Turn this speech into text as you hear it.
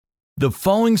The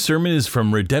following sermon is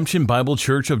from Redemption Bible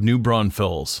Church of New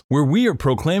Braunfels, where we are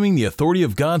proclaiming the authority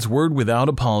of God's Word without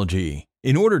apology,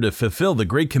 in order to fulfill the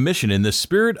Great Commission in the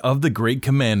spirit of the Great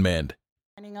Commandment.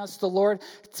 Us, the Lord,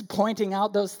 it's pointing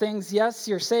out those things. Yes,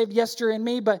 you're saved. Yes, you're in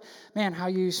me. But man, how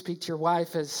you speak to your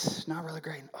wife is not really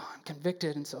great. Oh, I'm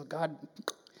convicted. And so God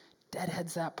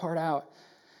deadheads that part out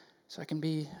so I can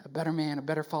be a better man, a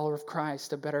better follower of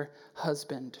Christ, a better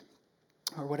husband,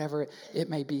 or whatever it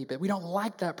may be. But we don't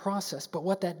like that process. But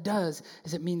what that does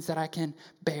is it means that I can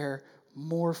bear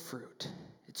more fruit.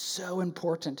 It's so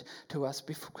important to us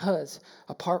because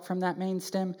apart from that main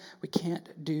stem, we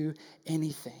can't do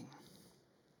anything.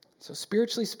 So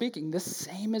spiritually speaking, this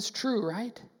same is true,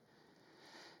 right?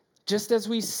 Just as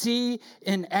we see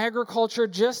in agriculture,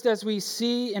 just as we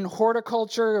see in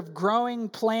horticulture of growing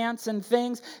plants and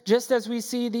things, just as we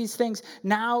see these things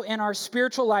now in our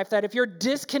spiritual life, that if you're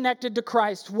disconnected to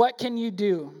Christ, what can you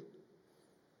do?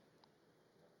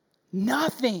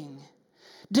 Nothing.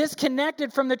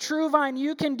 Disconnected from the true vine,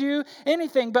 you can do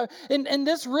anything. And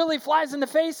this really flies in the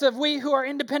face of we who are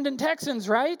independent Texans,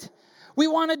 right? We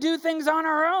want to do things on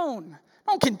our own.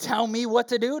 No one can tell me what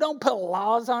to do. Don't put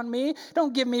laws on me.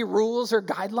 Don't give me rules or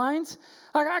guidelines.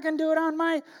 I can do it on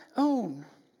my own.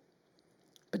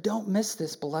 But don't miss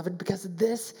this, beloved, because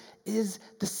this is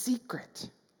the secret.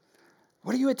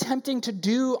 What are you attempting to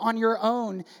do on your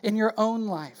own in your own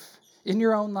life? In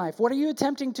your own life. What are you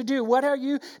attempting to do? What are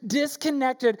you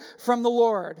disconnected from the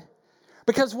Lord?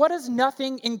 Because what does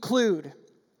nothing include?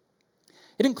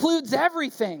 It includes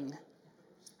everything.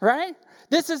 Right?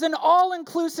 This is an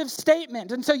all-inclusive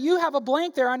statement. And so you have a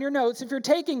blank there on your notes if you're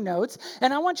taking notes.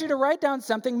 And I want you to write down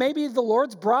something. Maybe the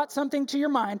Lord's brought something to your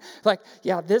mind. Like,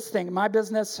 yeah, this thing, my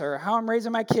business, or how I'm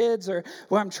raising my kids, or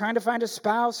I'm trying to find a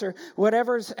spouse, or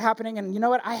whatever's happening. And you know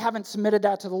what? I haven't submitted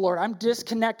that to the Lord. I'm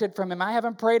disconnected from Him. I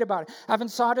haven't prayed about it. I haven't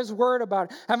sought His word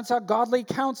about it. I haven't sought godly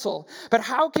counsel. But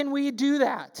how can we do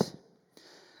that?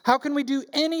 How can we do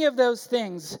any of those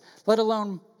things, let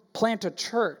alone plant a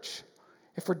church,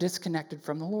 if we're disconnected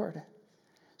from the Lord?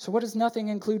 So what does nothing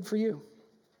include for you?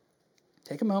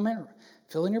 Take a moment,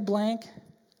 fill in your blank,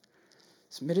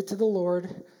 submit it to the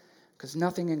Lord, because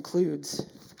nothing includes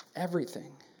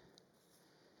everything.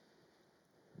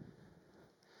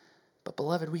 But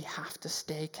beloved, we have to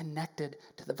stay connected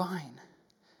to the vine.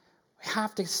 We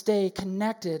have to stay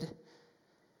connected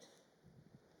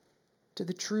to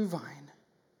the true vine.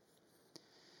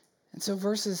 And so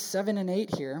verses 7 and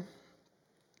 8 here,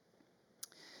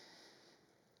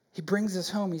 he brings us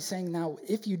home. He's saying, now,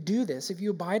 if you do this, if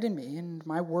you abide in me and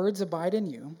my words abide in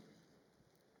you,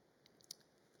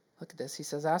 look at this. He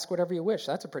says, ask whatever you wish.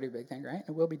 That's a pretty big thing, right?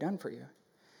 It will be done for you.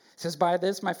 He says, by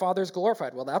this, my Father is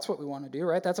glorified. Well, that's what we want to do,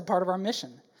 right? That's a part of our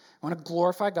mission. We want to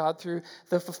glorify God through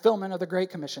the fulfillment of the Great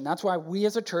Commission. That's why we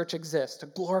as a church exist, to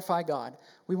glorify God.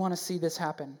 We want to see this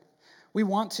happen. We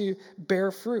want to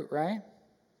bear fruit, right?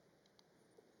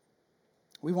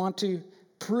 We want to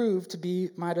prove to be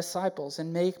my disciples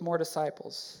and make more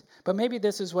disciples. But maybe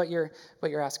this is what you're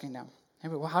asking now.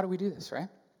 Maybe, well, how do we do this, right?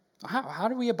 How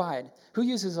do we abide? Who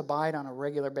uses abide on a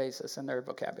regular basis in their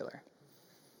vocabulary?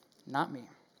 Not me.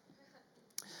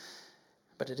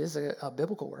 But it is a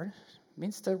biblical word. It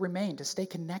means to remain, to stay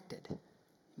connected. You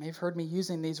may have heard me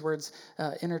using these words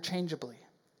interchangeably.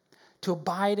 To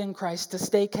abide in Christ, to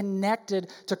stay connected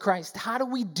to Christ. How do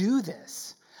we do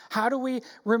this? How do we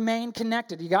remain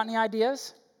connected? You got any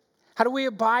ideas? How do we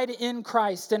abide in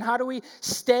Christ? And how do we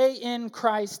stay in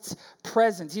Christ's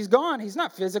presence? He's gone. He's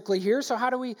not physically here. So how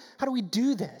do we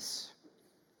do this?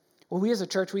 Well, we as a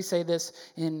church, we say this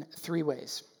in 3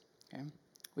 ways. Okay?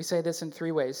 We say this in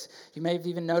 3 ways. You may have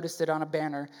even noticed it on a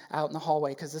banner out in the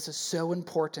hallway because this is so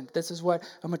important. This is what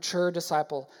a mature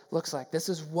disciple looks like. This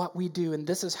is what we do, and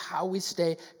this is how we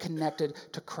stay connected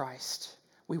to Christ.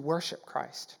 We worship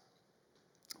Christ.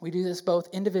 We do this both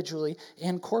individually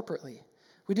and corporately.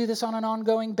 We do this on an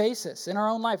ongoing basis in our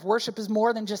own life. Worship is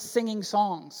more than just singing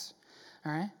songs.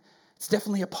 All right? It's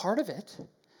definitely a part of it.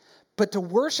 But to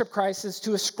worship Christ is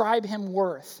to ascribe Him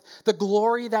worth, the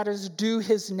glory that is due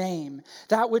His name,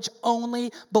 that which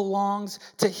only belongs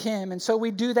to Him. And so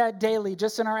we do that daily,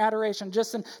 just in our adoration,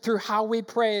 through how we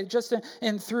pray,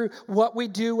 and through what we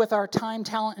do with our time,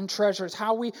 talent, and treasures,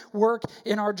 how we work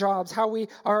in our jobs, how we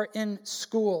are in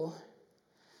school.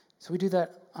 So we do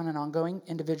that on an ongoing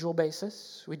individual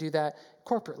basis. We do that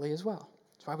corporately as well.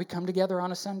 That's why we come together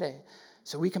on a Sunday,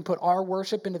 so we can put our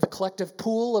worship into the collective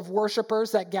pool of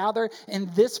worshipers that gather in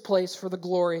this place for the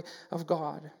glory of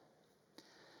God.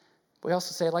 We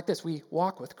also say it like this: we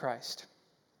walk with Christ.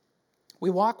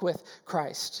 We walk with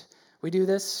Christ. We do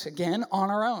this, again, on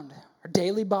our own. Our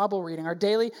daily Bible reading, our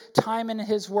daily time in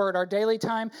His Word, our daily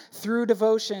time through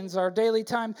devotions, our daily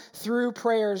time through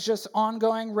prayers, just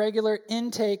ongoing, regular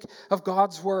intake of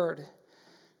God's Word.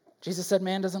 Jesus said,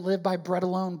 man doesn't live by bread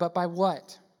alone, but by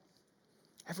what?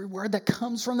 Every word that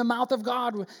comes from the mouth of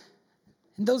God. And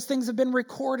those things have been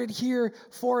recorded here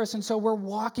for us. And so we're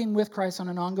walking with Christ on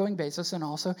an ongoing basis and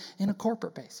also in a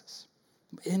corporate basis.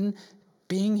 In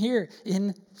being here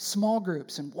in small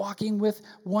groups and walking with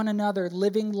one another,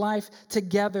 living life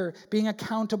together, being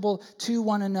accountable to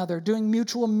one another, doing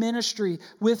mutual ministry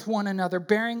with one another,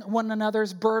 bearing one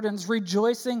another's burdens,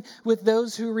 rejoicing with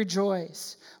those who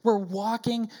rejoice. We're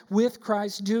walking with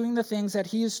Christ, doing the things that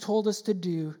He has told us to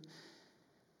do,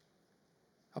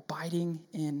 abiding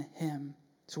in Him.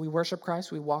 So we worship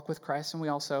Christ, we walk with Christ, and we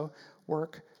also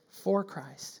work for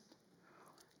Christ.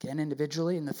 Again,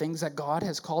 individually, in the things that God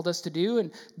has called us to do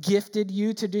and gifted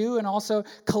you to do, and also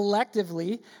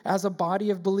collectively as a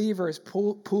body of believers,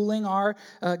 pooling our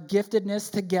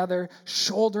giftedness together,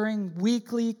 shouldering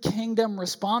weekly kingdom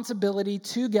responsibility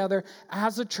together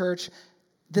as a church.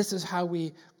 This is how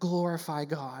we glorify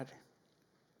God.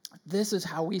 This is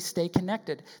how we stay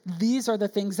connected. These are the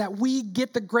things that we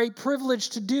get the great privilege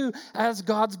to do as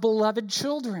God's beloved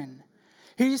children.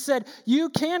 He said, you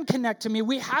can connect to me.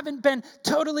 We haven't been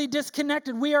totally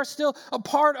disconnected. We are still a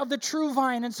part of the true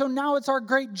vine. And so now it's our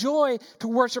great joy to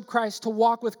worship Christ, to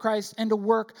walk with Christ, and to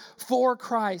work for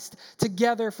Christ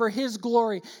together for His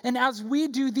glory. And as we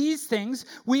do these things,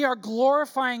 we are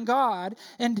glorifying God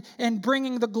and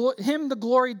bringing Him the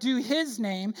glory due His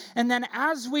name. And then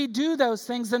as we do those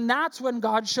things, then that's when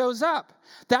God shows up.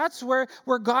 That's where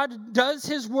God does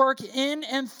His work in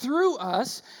and through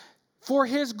us, for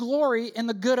His glory and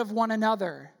the good of one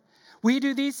another. We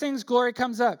do these things, glory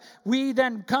comes up. We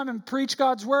then come and preach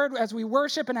God's word as we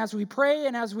worship and as we pray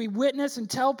and as we witness and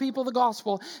tell people the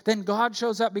gospel. Then God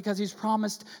shows up because He's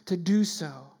promised to do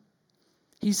so.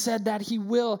 He said that He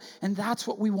will, and that's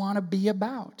what we want to be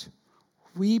about.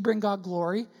 We bring God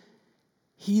glory.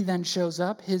 He then shows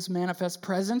up. His manifest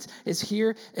presence is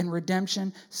here, and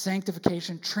redemption,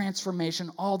 sanctification,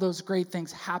 transformation, all those great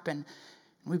things happen,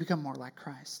 and we become more like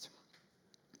Christ.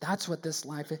 That's what this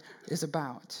life is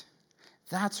about.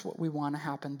 That's what we want to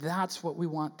happen. That's what we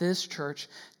want this church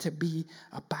to be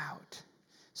about.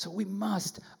 So we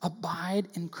must abide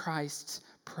in Christ's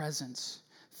presence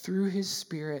through His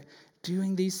Spirit,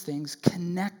 doing these things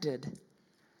connected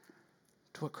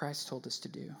to what Christ told us to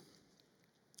do.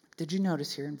 Did you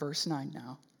notice here in verse 9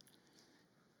 now?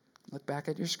 Look back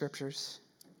at your scriptures.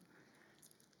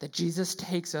 That Jesus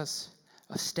takes us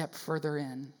a step further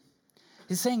in.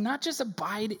 He's saying not just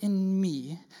abide in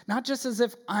me, not just as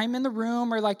if I'm in the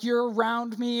room or like you're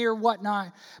around me or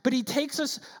whatnot, but He takes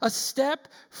us a step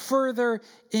further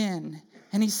in.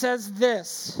 And He says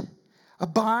this,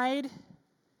 abide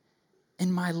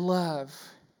in my love.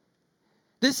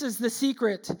 This is the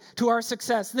secret to our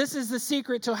success. This is the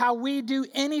secret to how we do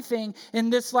anything in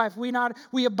this life.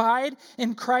 We abide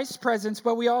in Christ's presence,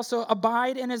 but we also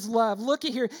abide in His love. Look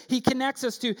at here. He connects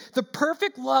us to the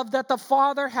perfect love that the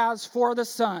Father has for the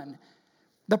Son.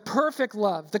 The perfect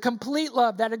love, the complete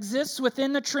love that exists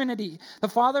within the Trinity. The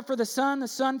Father for the Son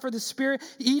for the Spirit,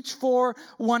 each for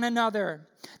one another.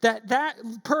 That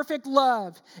perfect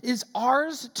love is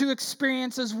ours to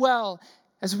experience as well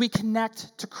as we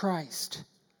connect to Christ.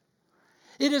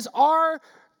 It is our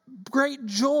great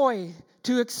joy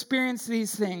to experience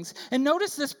these things. And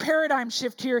notice this paradigm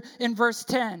shift here in verse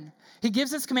 10. He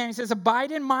gives this command. He says,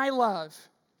 abide in my love.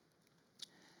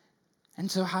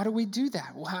 And so how do we do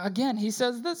that? Well, again, He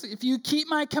says this, if you keep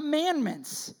my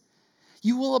commandments,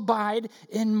 you will abide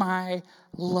in my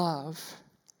love.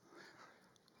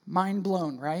 Mind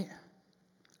blown, right?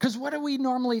 Because what do we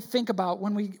normally think about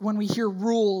when we hear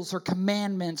rules or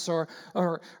commandments or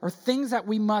things that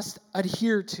we must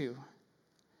adhere to?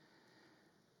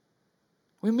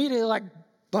 We immediately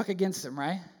buck against them,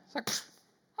 right? It's like, I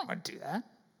don't want to do that.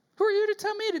 Who are you to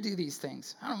tell me to do these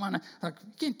things? I don't want to, you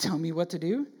can't tell me what to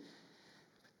do.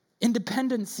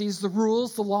 Independence sees the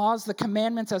rules, the laws, the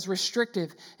commandments as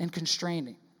restrictive and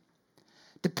constraining.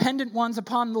 Dependent ones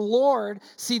upon the Lord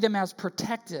see them as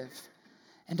protective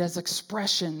and as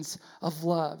expressions of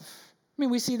love. I mean,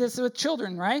 we see this with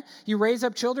children, right? You raise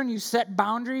up children, you set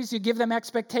boundaries, you give them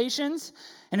expectations,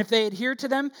 and if they adhere to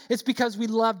them, it's because we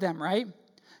love them, right?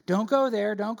 Don't go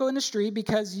there, don't go in the street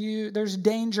because there's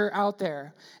danger out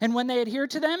there. And when they adhere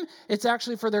to them, it's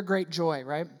actually for their great joy,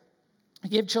 right? You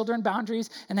give children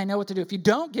boundaries, and they know what to do. If you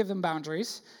don't give them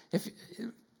boundaries,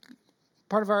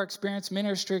 part of our experience,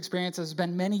 ministry experience, has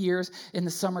been many years in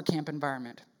the summer camp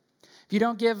environment. If you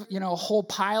don't give, a whole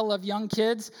pile of young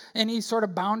kids any sort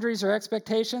of boundaries or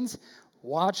expectations,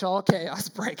 watch all chaos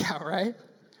break out, right?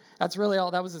 That's really all.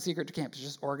 That was the secret to camp, is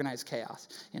just organized chaos.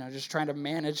 Just trying to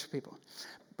manage people,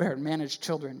 or manage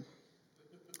children.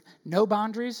 No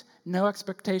boundaries, no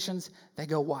expectations. They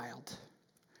go wild.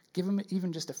 Give them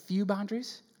even just a few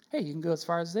boundaries. Hey, you can go as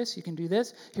far as this. You can do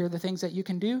this. Here are the things that you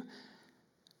can do.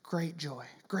 Great joy,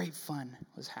 great fun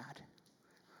was had.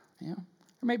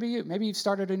 Or maybe you've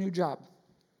started a new job.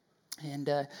 And,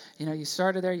 you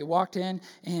started there, you walked in,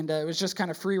 and it was just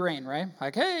kind of free reign, right?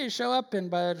 Like, hey, show up,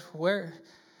 but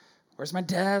where's my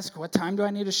desk? What time do I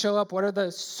need to show up? What are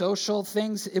the social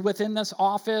things within this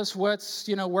office? Where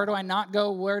do I not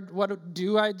go? What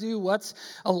do I do? What's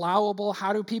allowable?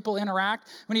 How do people interact?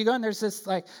 When you go in, there's this,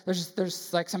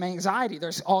 there's some anxiety.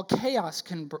 There's all chaos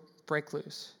can break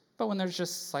loose. But when there's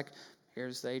just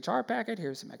here's the HR packet,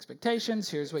 here's some expectations,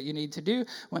 here's what you need to do.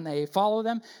 When they follow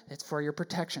them, it's for your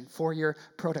protection, for your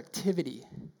productivity.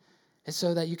 It's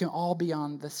so that you can all be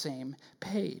on the same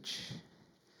page.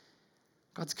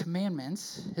 God's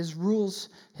commandments, his rules,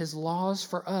 his laws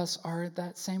for us are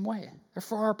that same way. They're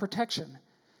for our protection.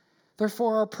 They're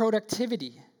for our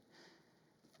productivity.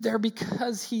 They're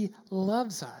because he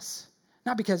loves us.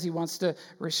 Not because he wants to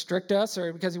restrict us,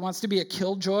 or because he wants to be a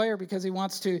killjoy, or because he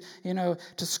wants to,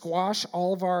 to squash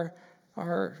all of our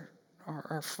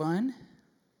fun.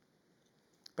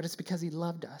 But it's because he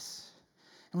loved us.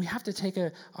 And we have to take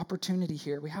an opportunity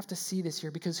here. We have to see this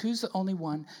here, because who's the only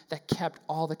one that kept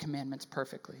all the commandments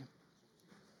perfectly?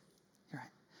 You're right.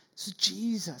 So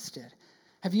Jesus did.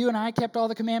 Have you and I kept all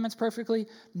the commandments perfectly?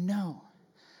 No.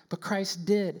 But Christ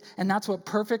did. And that's what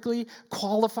perfectly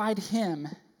qualified him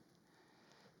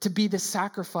to be the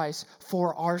sacrifice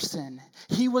for our sin.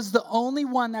 He was the only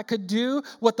one that could do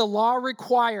what the law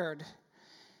required.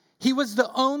 He was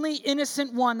the only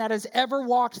innocent one that has ever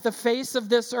walked the face of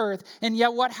this earth. And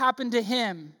yet what happened to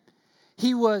him?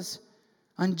 He was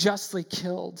unjustly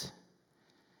killed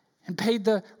and paid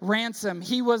the ransom.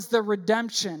 He was the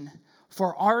redemption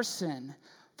for our sin,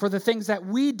 for the things that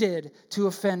we did to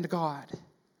offend God.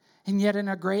 And yet in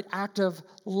a great act of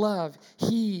love,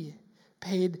 he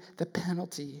paid the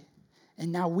penalty.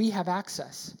 And now we have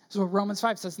access. This is what Romans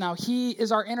 5 says. Now he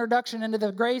is our introduction into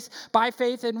the grace by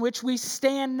faith in which we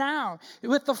stand now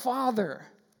with the Father.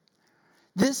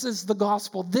 This is the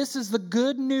gospel. This is the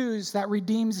good news that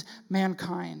redeems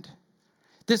mankind.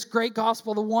 This great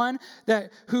gospel, the one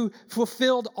who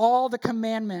fulfilled all the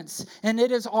commandments. And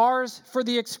it is ours for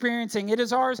the experiencing. It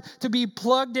is ours to be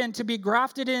plugged in, to be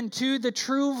grafted into the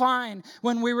true vine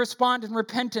when we respond in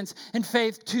repentance and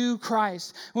faith to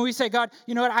Christ. When we say, God,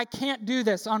 you know what? I can't do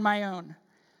this on my own.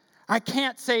 I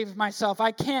can't save myself.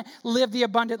 I can't live the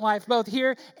abundant life, both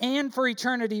here and for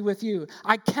eternity with you.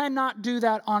 I cannot do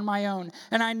that on my own.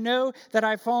 And I know that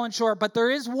I've fallen short, but there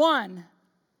is one.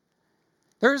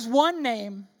 There's one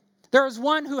name. There is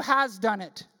one who has done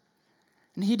it.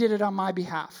 And he did it on my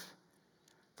behalf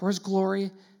for his glory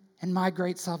and my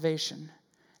great salvation.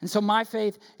 And so my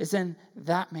faith is in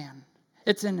that man.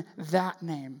 It's in that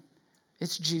name.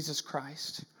 It's Jesus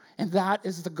Christ. And that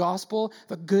is the gospel,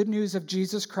 the good news of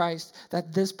Jesus Christ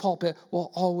that this pulpit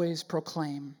will always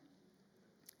proclaim.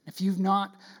 If you've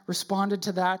not responded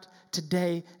to that,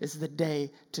 today is the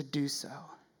day to do so.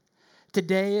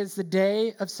 Today is the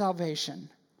day of salvation.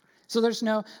 So there's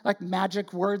no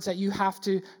magic words that you have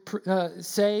to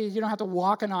say. You don't have to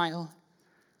walk an aisle.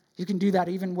 You can do that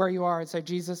even where you are and say,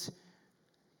 Jesus,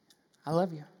 I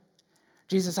love you.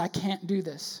 Jesus, I can't do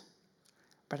this,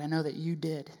 but I know that you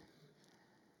did.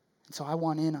 And so I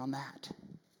want in on that.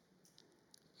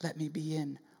 Let me be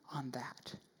in on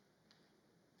that.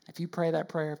 If you pray that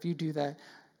prayer, if you do that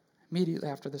immediately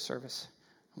after the service,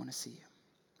 I want to see you.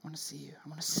 I want to see you. I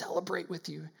want to celebrate with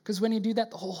you. Because when you do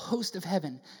that, the whole host of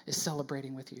heaven is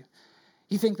celebrating with you.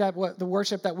 You think that what the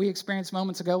worship that we experienced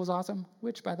moments ago was awesome?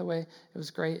 Which, by the way, it was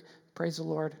great. Praise the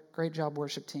Lord. Great job,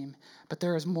 worship team. But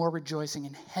there is more rejoicing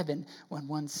in heaven when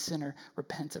one sinner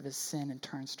repents of his sin and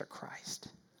turns to Christ.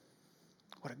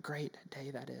 What a great day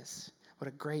that is. What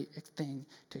a great thing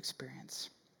to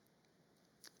experience.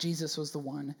 Jesus was the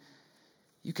one.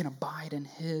 You can abide in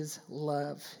his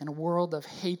love. In a world of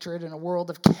hatred, in a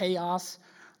world of chaos.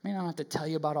 I mean, I don't have to tell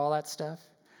you about all that stuff.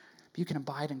 But you can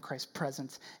abide in Christ's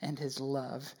presence and his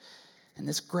love. And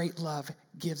this great love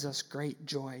gives us great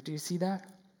joy. Do you see that?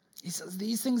 He says,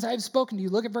 these things I have spoken to you.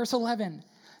 Look at verse 11.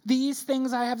 These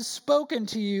things I have spoken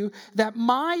to you, that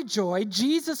my joy,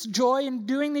 Jesus' joy in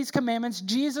doing these commandments,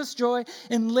 Jesus' joy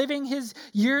in living his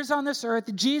years on this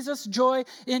earth, Jesus' joy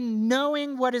in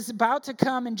knowing what is about to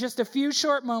come in just a few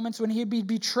short moments when he'd be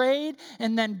betrayed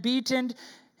and then beaten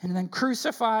and then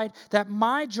crucified, that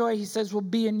my joy, he says, will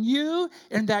be in you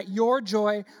and that your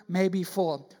joy may be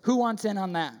full. Who wants in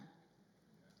on that?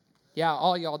 Yeah,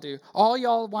 all y'all do. All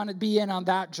y'all want to be in on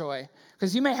that joy.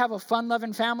 Because you may have a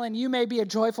fun-loving family and you may be a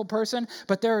joyful person,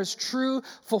 but there is true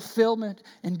fulfillment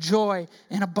and joy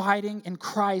in abiding in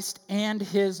Christ and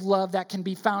his love that can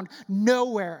be found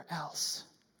nowhere else.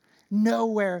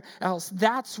 Nowhere else.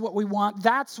 That's what we want.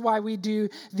 That's why we do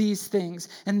these things.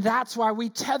 And that's why we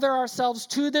tether ourselves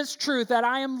to this truth that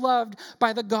I am loved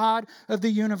by the God of the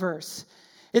universe.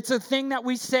 It's a thing that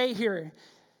we say here.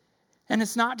 And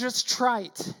it's not just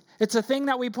trite. It's a thing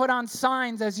that we put on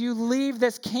signs as you leave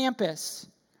this campus.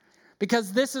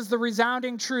 Because this is the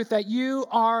resounding truth that you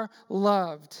are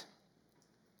loved.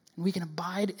 And we can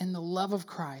abide in the love of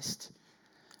Christ.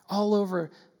 All over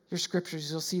your scriptures,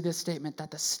 you'll see this statement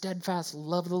that the steadfast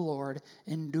love of the Lord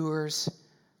endures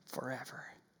forever.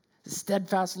 The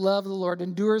steadfast love of the Lord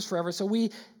endures forever. So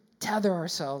we tether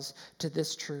ourselves to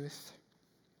this truth.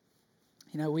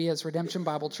 You know, we as Redemption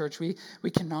Bible Church, we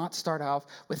cannot start off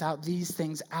without these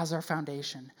things as our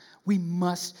foundation. We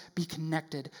must be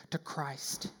connected to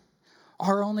Christ.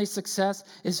 Our only success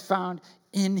is found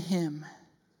in him.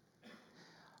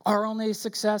 Our only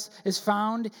success is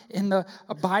found in the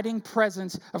abiding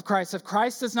presence of Christ. If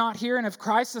Christ is not here and if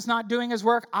Christ is not doing his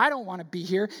work, I don't want to be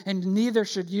here, and neither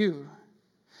should you.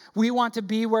 We want to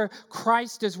be where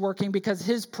Christ is working because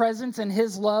his presence and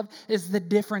his love is the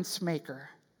difference maker.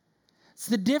 It's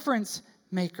the difference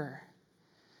maker.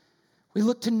 We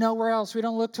look to nowhere else. We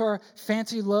don't look to our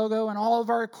fancy logo and all of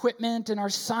our equipment and our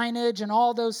signage and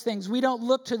all those things. We don't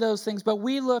look to those things, but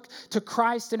we look to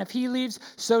Christ. And if he leaves,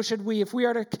 so should we. If we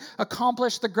are to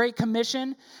accomplish the Great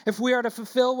Commission, if we are to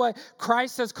fulfill what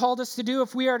Christ has called us to do,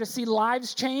 if we are to see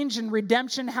lives change and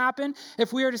redemption happen,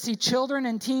 if we are to see children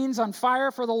and teens on fire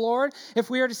for the Lord, if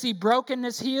we are to see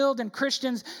brokenness healed and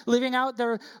Christians living out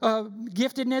their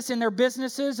giftedness in their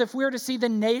businesses, if we are to see the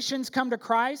nations come to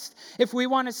Christ, if we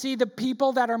want to see the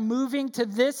people that are moving to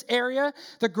this area,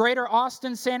 the greater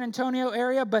Austin, San Antonio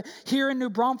area, but here in New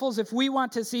Braunfels, if we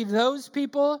want to see those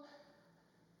people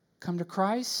come to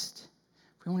Christ,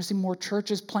 if we want to see more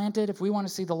churches planted, if we want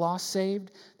to see the lost saved,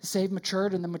 the saved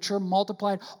matured, and the mature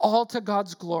multiplied, all to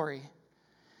God's glory,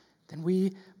 then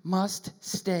we must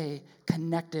stay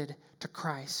connected to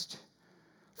Christ.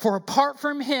 For apart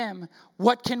from him,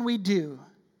 what can we do?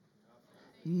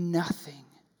 Nothing.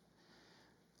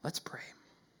 Let's pray.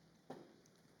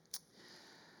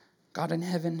 God in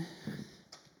heaven,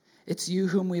 it's you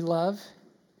whom we love.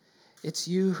 It's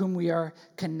you whom we are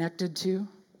connected to.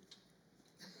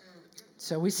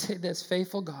 So we say this,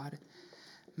 faithful God,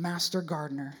 master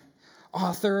gardener,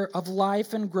 author of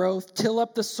life and growth, till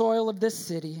up the soil of this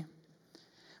city,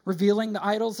 revealing the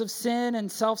idols of sin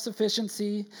and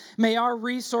self-sufficiency. May our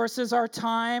resources, our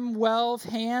time, wealth,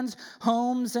 hands,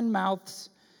 homes, and mouths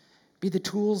be the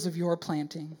tools of your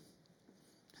planting.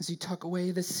 As you tuck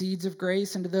away the seeds of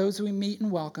grace into those we meet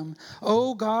and welcome.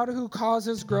 O God, who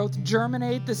causes growth,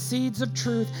 germinate the seeds of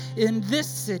truth in this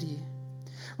city.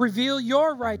 Reveal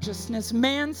your righteousness,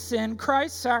 man's sin,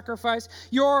 Christ's sacrifice,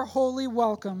 your holy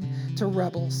welcome to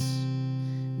rebels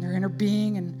in their inner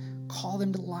being, and call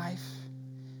them to life.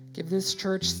 Give this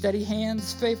church steady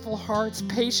hands, faithful hearts,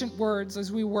 patient words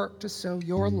as we work to sow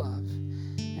your love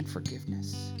and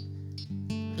forgiveness.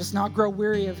 Let us not grow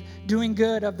weary of doing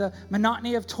good, of the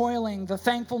monotony of toiling, the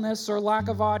thankfulness or lack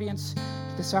of audience,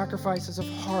 to the sacrifices of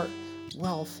heart,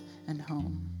 wealth, and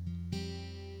home.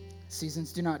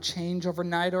 Seasons do not change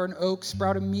overnight, or an oak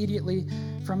sprout immediately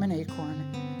from an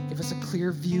acorn. Give us a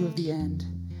clear view of the end,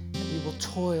 that we will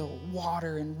toil,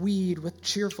 water, and weed with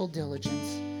cheerful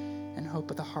diligence and hope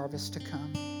of the harvest to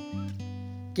come.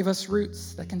 Give us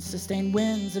roots that can sustain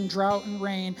winds and drought and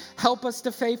rain. Help us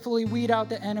to faithfully weed out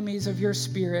the enemies of your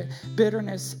spirit,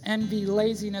 bitterness, envy,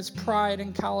 laziness, pride,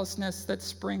 and callousness that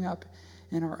spring up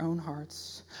in our own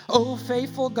hearts. Oh,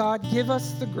 faithful God, give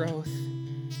us the growth,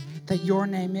 that your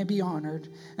name may be honored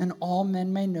and all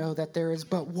men may know that there is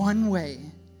but one way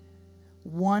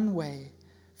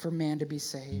for man to be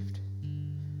saved.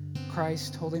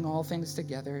 Christ, holding all things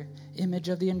together, image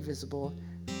of the invisible,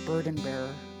 burden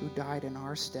bearer who died in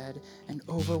our stead and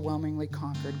overwhelmingly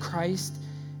conquered. Christ,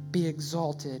 be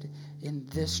exalted in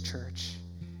this church.